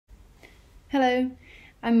Hello,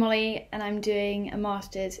 I'm Molly and I'm doing a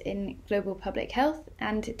Master's in Global Public Health,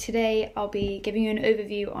 and today I'll be giving you an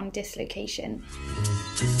overview on dislocation.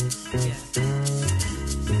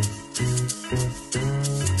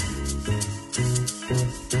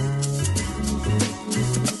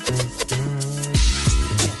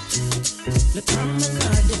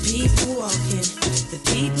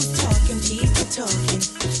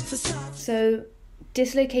 So,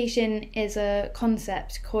 dislocation is a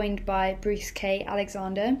concept coined by Bruce K.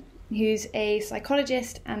 Alexander, who's a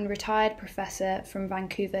psychologist and retired professor from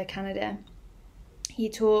Vancouver, Canada. He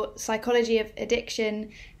taught psychology of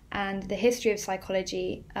addiction and the history of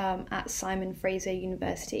psychology at Simon Fraser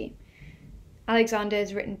University. Alexander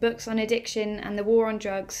has written books on addiction and the war on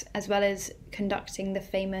drugs, as well as conducting the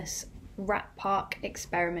famous Rat Park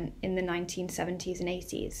experiment in the 1970s and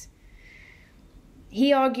 80s.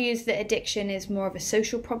 He argues that addiction is more of a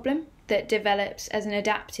social problem that develops as an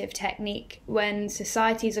adaptive technique when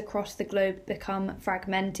societies across the globe become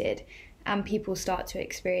fragmented and people start to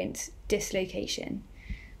experience dislocation.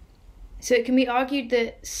 So it can be argued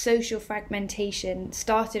that social fragmentation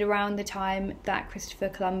started around the time that Christopher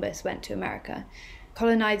Columbus went to America.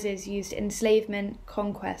 Colonizers used enslavement,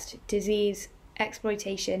 conquest, disease,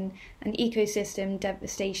 exploitation, and ecosystem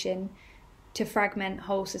devastation to fragment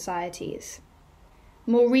whole societies.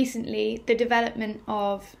 More recently, the development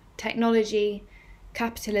of technology,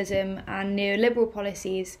 capitalism, and neoliberal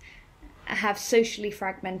policies have socially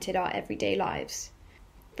fragmented our everyday lives.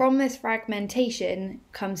 From this fragmentation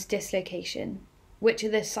comes dislocation, which are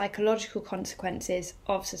the psychological consequences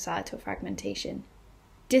of societal fragmentation.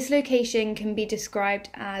 Dislocation can be described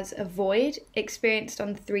as a void experienced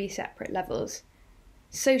on three separate levels: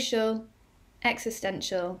 social,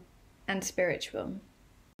 existential, and spiritual.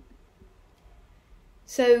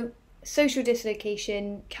 So, social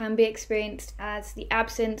dislocation can be experienced as the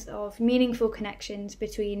absence of meaningful connections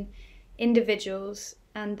between individuals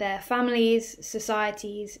and their families,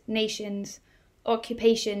 societies, nations,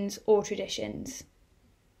 occupations, or traditions.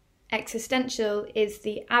 Existential is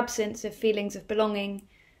the absence of feelings of belonging,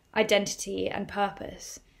 identity, and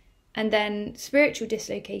purpose. And then spiritual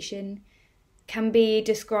dislocation can be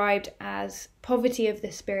described as poverty of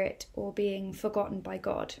the spirit or being forgotten by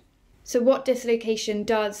God. So what dislocation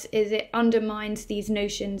does is it undermines these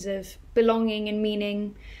notions of belonging and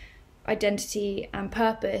meaning, identity and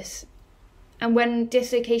purpose. And when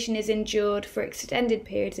dislocation is endured for extended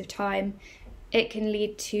periods of time, it can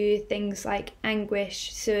lead to things like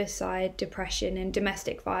anguish, suicide, depression, and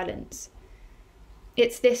domestic violence.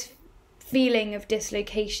 It's this feeling of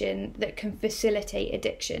dislocation that can facilitate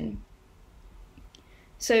addiction.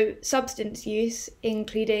 So substance use,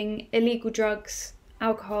 including illegal drugs,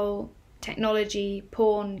 alcohol, technology,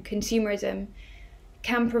 porn, consumerism,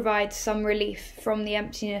 can provide some relief from the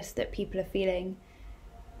emptiness that people are feeling.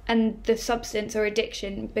 And the substance or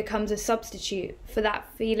addiction becomes a substitute for that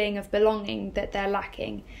feeling of belonging that they're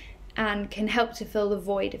lacking and can help to fill the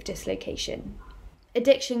void of dislocation.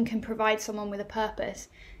 Addiction can provide someone with a purpose,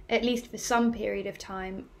 at least for some period of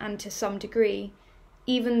time and to some degree,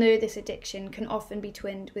 even though this addiction can often be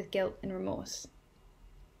twinned with guilt and remorse.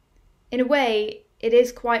 In a way, it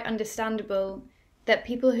is quite understandable that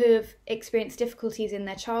people who have experienced difficulties in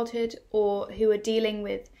their childhood or who are dealing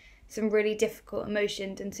with some really difficult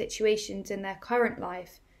emotions and situations in their current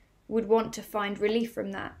life would want to find relief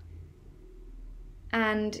from that.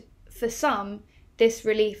 And for some, this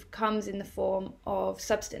relief comes in the form of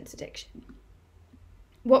substance addiction.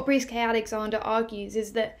 What Bruce K. Alexander argues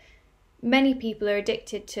is that many people are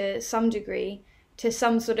addicted to some degree to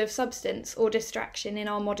some sort of substance or distraction in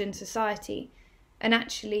our modern society, and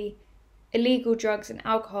actually illegal drugs and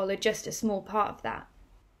alcohol are just a small part of that.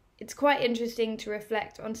 It's quite interesting to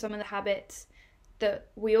reflect on some of the habits that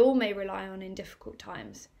we all may rely on in difficult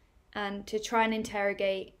times and to try and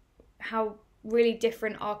interrogate how really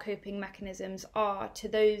different our coping mechanisms are to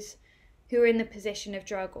those who are in the position of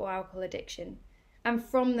drug or alcohol addiction. And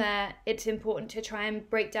from there, it's important to try and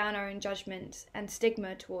break down our own judgments and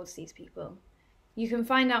stigma towards these people. You can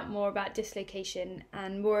find out more about dislocation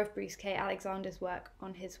and more of Bruce K. Alexander's work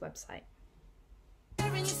on his website.